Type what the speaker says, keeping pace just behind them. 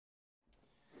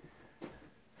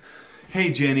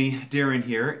Hey Jenny, Darren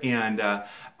here, and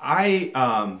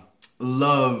I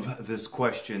love this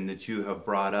question that you have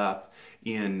brought up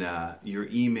in your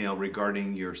email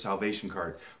regarding your salvation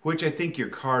card, which I think your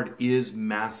card is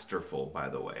masterful, by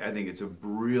the way. I think it's a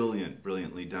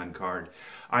brilliantly done card.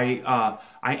 I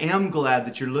am glad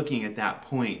that you're looking at that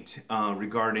point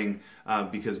regarding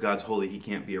because God's holy, He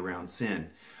can't be around sin.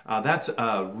 That's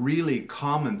a really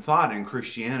common thought in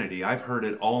Christianity. I've heard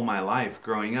it all my life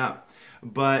growing up.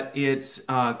 But it's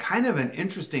kind of an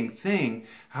interesting thing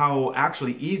how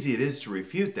actually easy it is to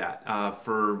refute that.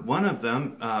 For one of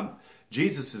them,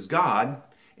 Jesus is God,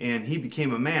 and He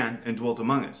became a man and dwelt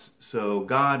among us. So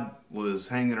God was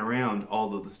hanging around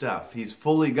all of the stuff. He's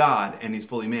fully God and He's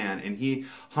fully man, and He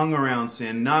hung around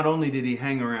sin. Not only did He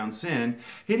hang around sin,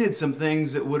 He did some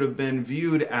things that would have been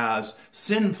viewed as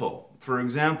sinful. For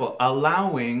example,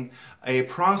 allowing a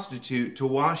prostitute to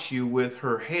wash you with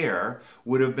her hair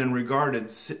would have been regarded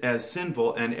as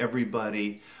sinful, and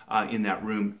everybody in that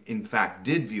room, in fact,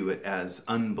 did view it as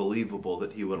unbelievable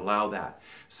that He would allow that.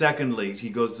 Secondly, He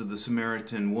goes to the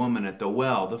Samaritan woman at the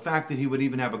well. The fact that He would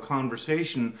even have a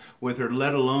conversation with her,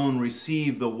 let alone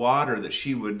receive the water that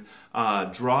she would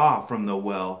draw from the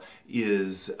well,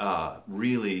 is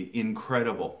really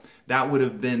incredible. That would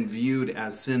have been viewed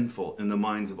as sinful in the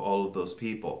minds of all of those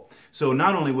people. So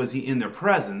not only was He in their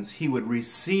presence, He would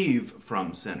receive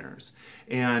from sinners.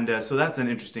 And so that's an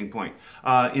interesting point.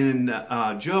 In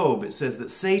Job, it says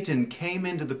that Satan came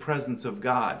into the presence of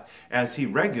God, as he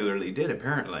regularly did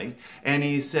apparently, and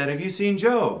he said, "Have you seen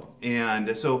Job?"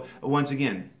 And so once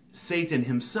again, Satan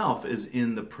himself is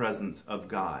in the presence of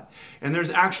God. And there's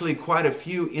actually quite a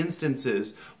few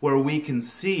instances where we can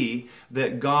see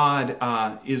that God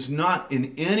is not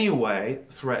in any way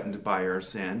threatened by our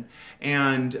sin.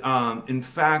 And in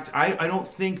fact, I don't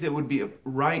think that it would be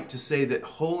right to say that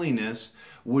holiness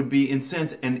would be, in a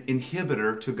sense, an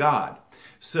inhibitor to God.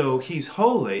 So He's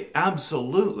holy,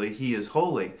 absolutely He is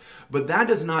holy, but that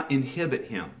does not inhibit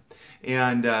Him.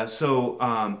 And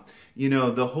you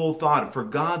know, the whole thought, for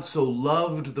God so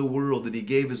loved the world that He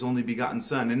gave His only begotten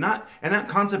Son. And that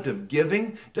concept of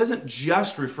giving doesn't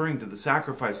just referring to the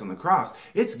sacrifice on the cross.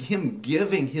 It's Him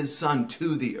giving His Son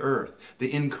to the earth,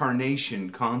 the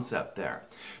incarnation concept there.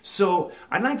 So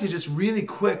I'd like to just really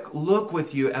quick look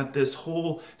with you at this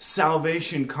whole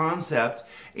salvation concept.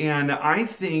 And I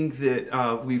think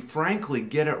that we frankly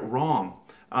get it wrong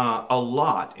a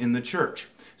lot in the church.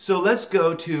 So let's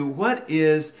go to what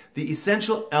is the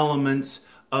essential elements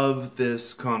of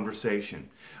this conversation.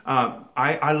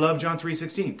 I love John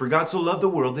 3:16. For God so loved the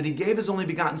world that He gave His only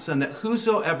begotten Son, that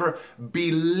whosoever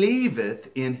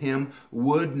believeth in Him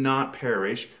would not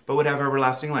perish, but would have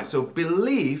everlasting life. So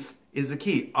belief is the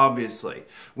key, obviously.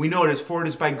 We notice, for it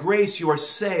is by grace you are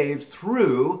saved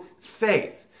through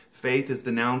faith. Faith is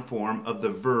the noun form of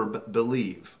the verb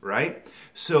believe, right?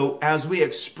 So as we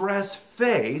express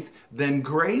faith, then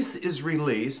grace is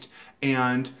released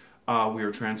and we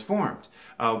are transformed.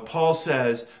 Paul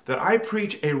says that I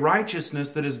preach a righteousness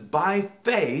that is by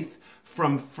faith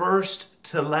from first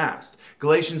to last.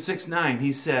 Galatians 6:9,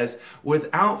 he says,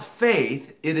 without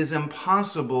faith it is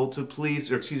impossible to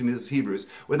please, or excuse me, this is Hebrews.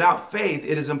 Without faith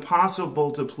it is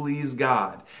impossible to please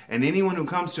God. And anyone who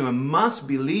comes to Him must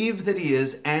believe that He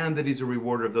is, and that He's a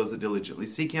rewarder of those that diligently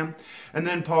seek Him. And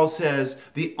then Paul says,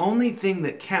 the only thing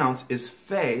that counts is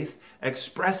faith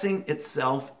expressing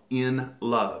itself in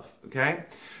love. Okay?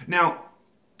 Now,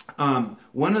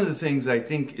 one of the things I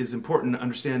think is important to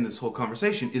understand in this whole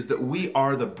conversation is that we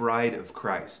are the bride of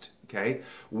Christ. Okay?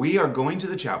 We are going to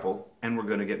the chapel and we're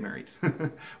going to get married.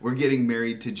 We're getting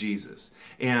married to Jesus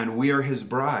and we are His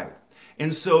bride.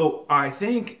 And so I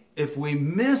think if we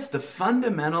miss the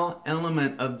fundamental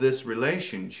element of this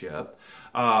relationship,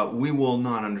 we will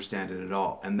not understand it at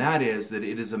all. And that is that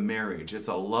it is a marriage. It's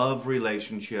a love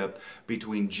relationship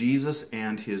between Jesus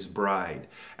and His bride.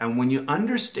 And when you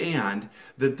understand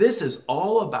that this is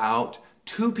all about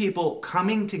two people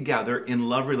coming together in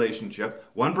love relationship,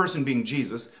 one person being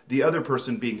Jesus, the other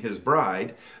person being His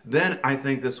bride, then I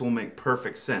think this will make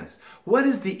perfect sense. What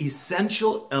is the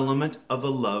essential element of a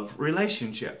love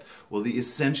relationship? Well, the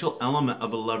essential element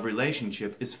of a love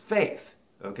relationship is faith.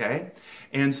 Okay?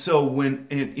 And so when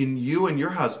in you and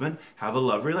your husband have a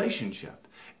love relationship,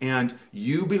 and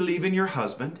you believe in your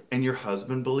husband and your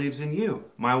husband believes in you.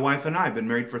 My wife and I have been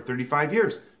married for 35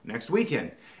 years next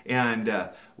weekend, and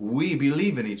we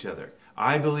believe in each other.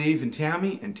 I believe in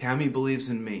Tammy, and Tammy believes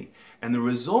in me. And the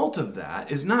result of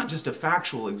that is not just a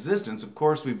factual existence. Of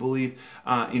course, we believe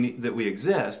that we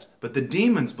exist, but the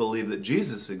demons believe that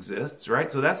Jesus exists,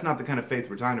 right? So that's not the kind of faith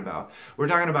we're talking about. We're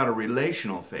talking about a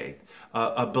relational faith,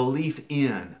 a belief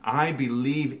in. I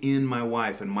believe in my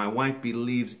wife, and my wife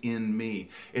believes in me.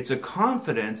 It's a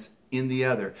confidence in the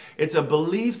other. It's a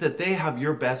belief that they have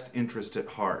your best interest at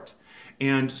heart.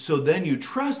 And so then you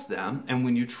trust them, and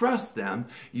when you trust them,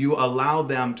 you allow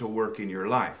them to work in your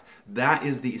life. That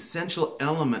is the essential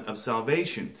element of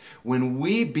salvation. When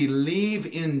we believe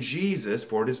in Jesus,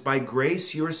 for it is by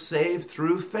grace you're saved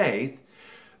through faith,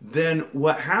 then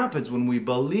what happens when we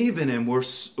believe in Him,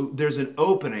 there's an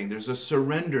opening, there's a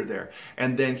surrender there.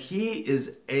 And then He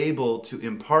is able to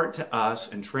impart to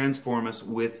us and transform us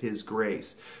with His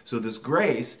grace. So this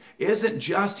grace isn't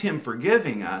just Him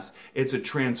forgiving us, it's a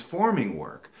transforming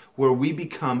work where we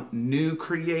become new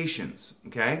creations,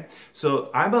 okay? So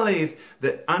I believe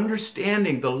that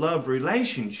understanding the love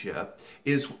relationship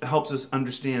helps us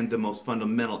understand the most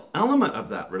fundamental element of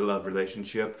that love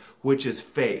relationship, which is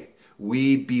faith.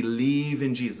 We believe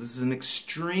in Jesus. This is an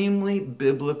extremely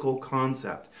biblical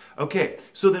concept. Okay,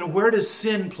 so then where does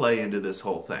sin play into this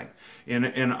whole thing?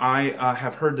 And I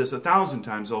have heard this 1,000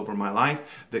 times over my life,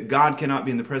 that God cannot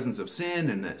be in the presence of sin,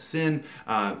 and that sin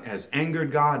has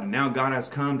angered God, and now God has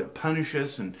come to punish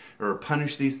us, or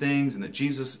punish these things, and that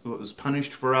Jesus was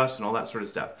punished for us, and all that sort of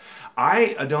stuff.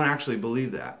 I don't actually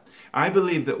believe that. I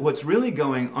believe that what's really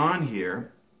going on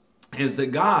here is that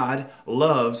God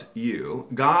loves you,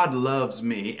 God loves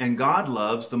me, and God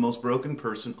loves the most broken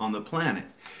person on the planet.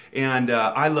 And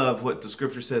I love what the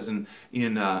scripture says in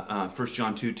 1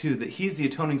 John 2:2, that He's the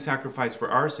atoning sacrifice for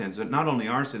our sins, and not only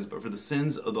our sins, but for the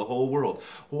sins of the whole world.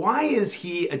 Why is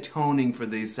He atoning for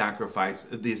these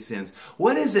sins?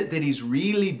 What is it that He's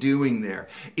really doing there?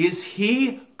 Is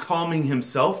He calming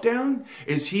Himself down?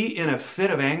 Is He in a fit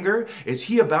of anger? Is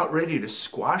He about ready to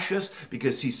squash us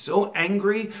because He's so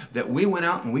angry that we went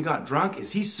out and we got drunk?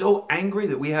 Is He so angry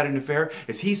that we had an affair?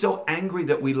 Is He so angry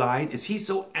that we lied? Is He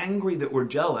so angry that we're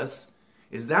jealous?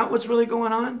 Is that what's really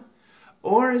going on?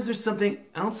 Or is there something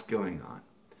else going on?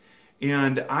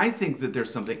 And I think that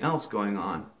there's something else going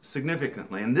on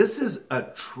significantly. And this is a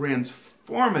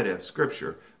transformative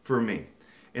scripture for me.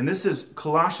 And this is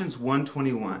Colossians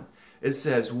 1:21. It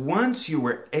says, once you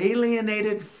were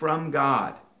alienated from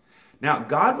God. Now,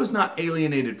 God was not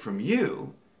alienated from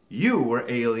you. You were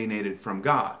alienated from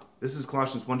God. This is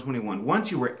Colossians 1:21.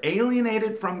 Once you were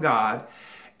alienated from God,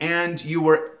 and you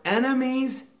were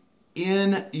enemies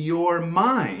in your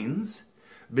minds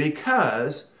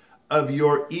because of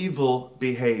your evil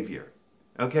behavior.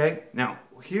 Okay? Now,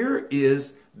 here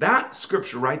is that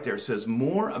scripture right there says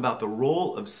more about the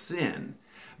role of sin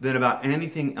than about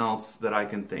anything else that I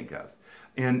can think of.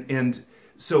 And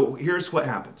so here's what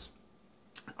happens.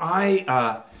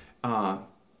 I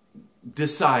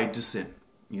decide to sin.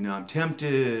 You know, I'm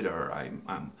tempted, or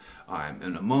I'm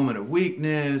in a moment of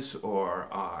weakness, or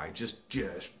I just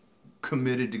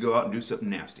committed to go out and do something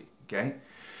nasty, okay?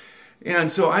 And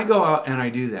so I go out and I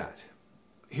do that.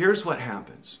 Here's what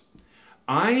happens.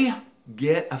 I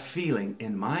get a feeling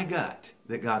in my gut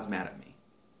that God's mad at me.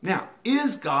 Now,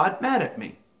 is God mad at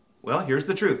me? Well, here's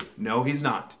the truth. No, He's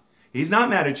not. He's not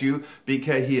mad at you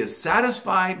because He is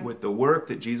satisfied with the work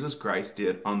that Jesus Christ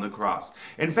did on the cross.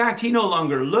 In fact, He no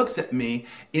longer looks at me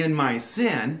in my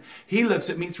sin. He looks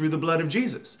at me through the blood of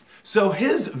Jesus. So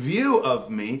His view of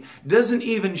me doesn't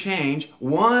even change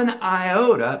one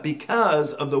iota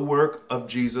because of the work of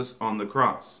Jesus on the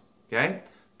cross. Okay?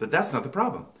 But that's not the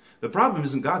problem. The problem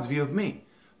isn't God's view of me.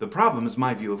 The problem is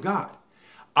my view of God.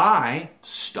 I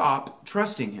stop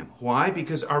trusting Him. Why?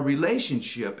 Because our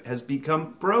relationship has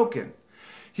become broken.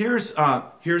 Here's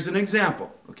an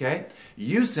example. Okay,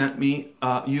 you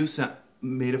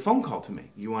made a phone call to me.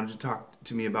 You wanted to talk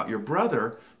to me about your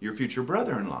brother, your future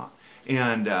brother-in-law,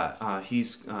 and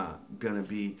he's going to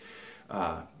be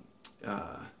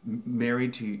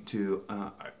married to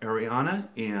Ariana,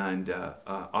 and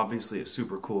obviously a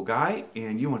super cool guy.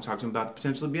 And you want to talk to him about the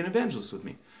potential of being an evangelist with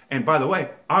me. And by the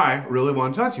way, I really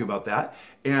want to talk to you about that,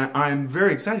 and I'm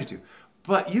very excited to.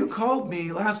 But you called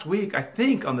me last week, I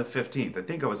think on the 15th. I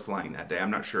think I was flying that day, I'm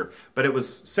not sure. But it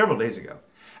was several days ago.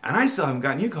 And I still haven't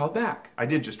gotten you called back. I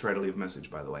did just try to leave a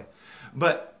message, by the way.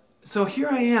 But, so here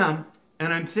I am,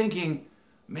 and I'm thinking,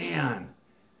 man,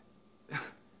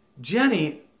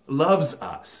 Jenny loves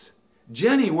us.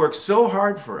 Jenny works so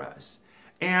hard for us.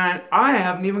 And I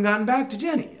haven't even gotten back to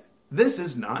Jenny yet. This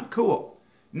is not cool.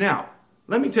 Now,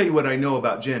 let me tell you what I know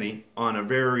about Jenny on a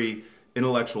very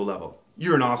intellectual level.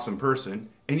 You're an awesome person,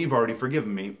 and you've already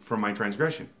forgiven me for my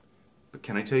transgression. But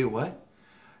can I tell you what?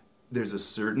 there's a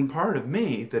certain part of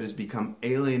me that has become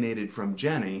alienated from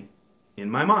Jenny in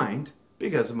my mind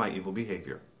because of my evil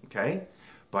behavior, okay?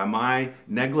 By my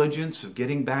negligence of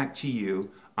getting back to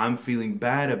you, I'm feeling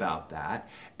bad about that,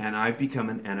 and I've become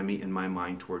an enemy in my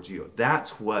mind towards you.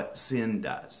 That's what sin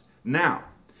does. Now,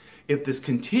 if this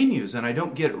continues and I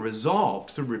don't get it resolved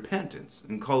through repentance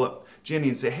and call up Jenny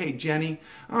and say, hey, Jenny,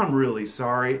 I'm really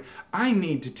sorry. I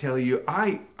need to tell you,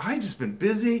 I just been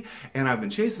busy and I've been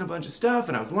chasing a bunch of stuff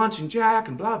and I was launching Jack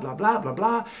and blah, blah, blah, blah,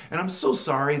 blah. And I'm so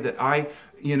sorry that I,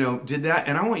 did that.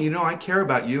 And I want you to know I care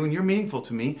about you and you're meaningful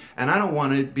to me and I don't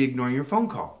want to be ignoring your phone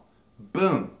call.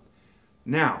 Boom.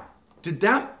 Now, did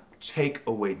that take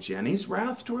away Jenny's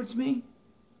wrath towards me?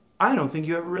 I don't think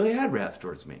you ever really had wrath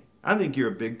towards me. I think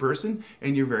you're a big person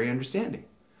and you're very understanding.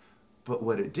 But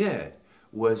what it did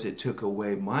was it took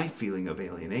away my feeling of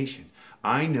alienation.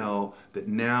 I know that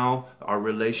now our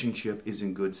relationship is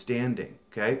in good standing,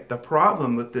 okay? The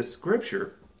problem with this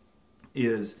scripture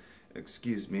is,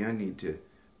 excuse me, I need to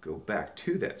go back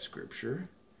to that scripture.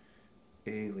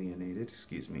 Alienated,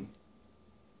 excuse me.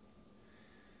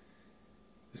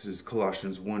 This is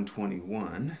Colossians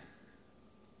 1:21.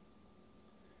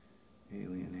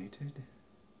 Alienated.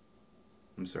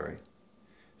 I'm sorry.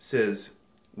 Says,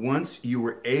 once you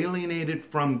were alienated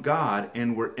from God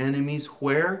and were enemies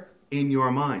where? In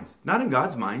your minds. Not in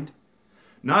God's mind.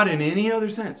 Not in any other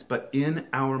sense, but in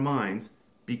our minds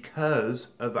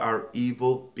because of our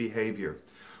evil behavior.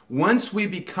 Once we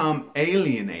become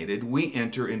alienated, we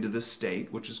enter into the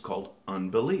state which is called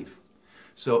unbelief.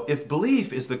 So if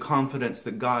belief is the confidence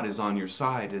that God is on your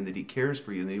side and that He cares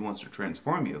for you and that He wants to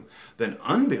transform you, then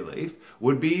unbelief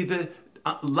would be the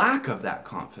lack of that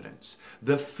confidence,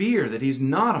 the fear that He's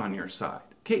not on your side.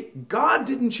 Okay, God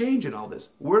didn't change in all this.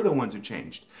 We're the ones who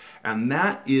changed. And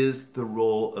that is the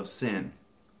role of sin.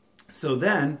 So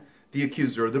then the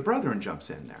accuser of the brethren jumps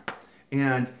in there.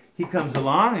 And he comes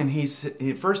along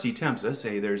and first he tempts us,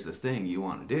 hey, there's this thing you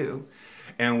want to do.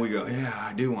 And we go, yeah,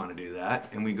 I do want to do that.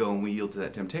 And we go and we yield to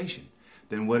that temptation.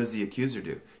 Then what does the accuser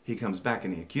do? He comes back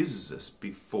and he accuses us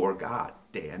before God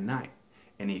day and night.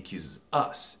 And he accuses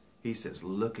us. He says,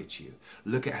 look at you.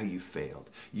 Look at how you failed.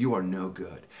 You are no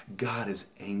good. God is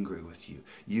angry with you.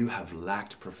 You have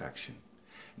lacked perfection.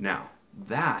 Now,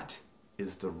 that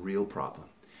is the real problem.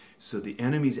 So the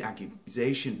enemy's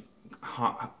accusation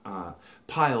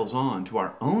piles on to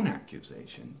our own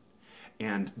accusation,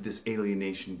 and this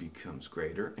alienation becomes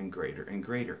greater and greater and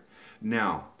greater.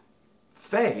 Now,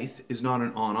 faith is not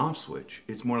an on-off switch.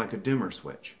 It's more like a dimmer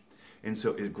switch. And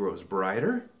so it grows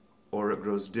brighter or it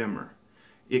grows dimmer.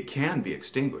 It can be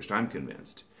extinguished, I'm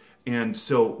convinced. And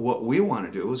so what we want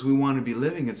to do is we want to be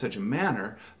living in such a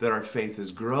manner that our faith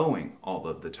is growing all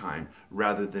of the time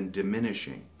rather than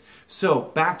diminishing. So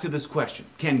back to this question.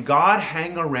 Can God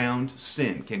hang around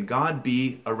sin? Can God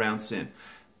be around sin?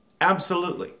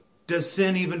 Absolutely. Does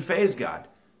sin even faze God?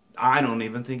 I don't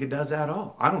even think it does at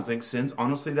all. I don't think sin's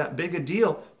honestly that big a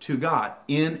deal to God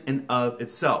in and of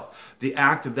itself. The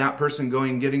act of that person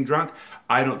going and getting drunk,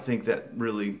 I don't think that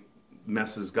really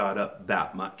messes God up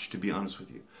that much, to be honest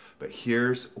with you. But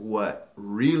here's what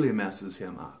really messes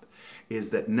him up, is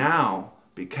that now,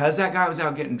 because that guy was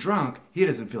out getting drunk, he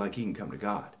doesn't feel like he can come to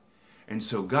God. And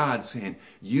so God's saying,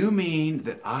 you mean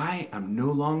that I am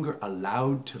no longer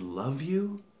allowed to love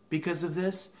you because of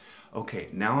this? Okay,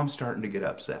 now I'm starting to get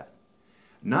upset.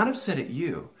 Not upset at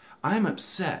you. I'm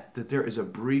upset that there is a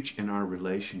breach in our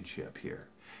relationship here.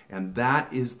 And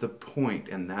that is the point,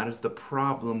 and that is the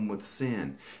problem with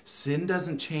sin. Sin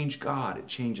doesn't change God, it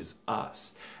changes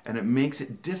us. And it makes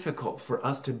it difficult for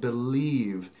us to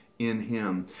believe in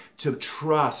Him, to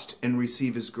trust and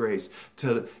receive His grace,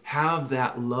 to have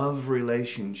that love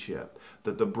relationship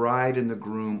that the bride and the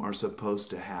groom are supposed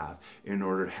to have in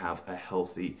order to have a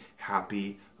healthy,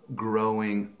 happy,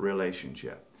 growing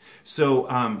relationship.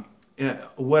 So,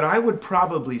 what I would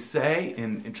probably say,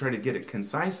 and try to get it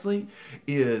concisely,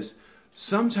 is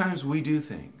sometimes we do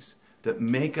things that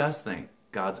make us think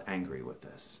God's angry with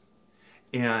us.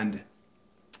 And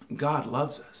God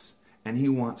loves us, and He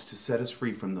wants to set us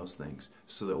free from those things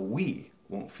so that we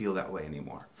won't feel that way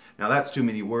anymore. Now, that's too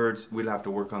many words. We'll have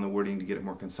to work on the wording to get it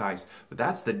more concise. But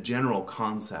that's the general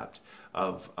concept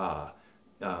of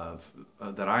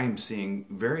that I'm seeing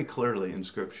very clearly in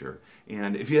Scripture.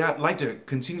 And if you'd like to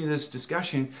continue this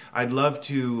discussion, I'd love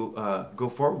to go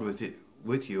forward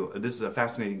with you. This is a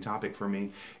fascinating topic for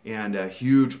me and a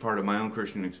huge part of my own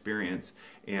Christian experience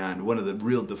and one of the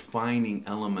real defining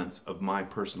elements of my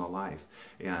personal life,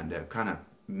 and kind of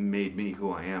made me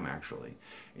who I am, actually.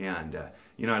 And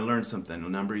I learned something a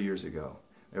number of years ago.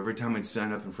 Every time I'd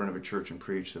stand up in front of a church and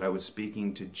preach, that I was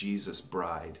speaking to Jesus'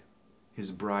 bride.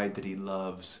 his bride that he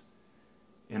loves.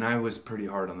 And I was pretty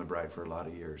hard on the bride for a lot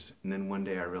of years. And then one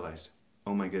day I realized,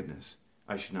 oh my goodness,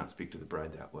 I should not speak to the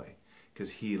bride that way,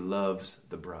 because he loves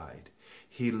the bride.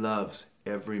 He loves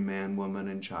every man, woman,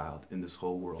 and child in this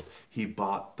whole world. He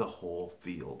bought the whole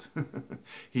field.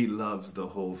 He loves the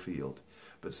whole field.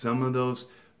 But some of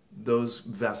those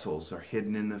vessels are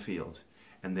hidden in the field,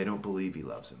 and they don't believe he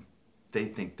loves them. They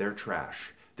think they're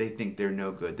trash. They think they're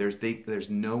no good. There's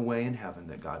no way in heaven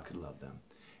that God could love them.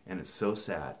 And it's so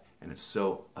sad, and it's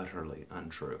so utterly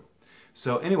untrue.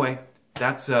 So anyway,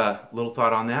 that's a little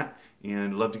thought on that,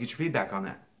 and love to get your feedback on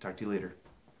that. Talk to you later.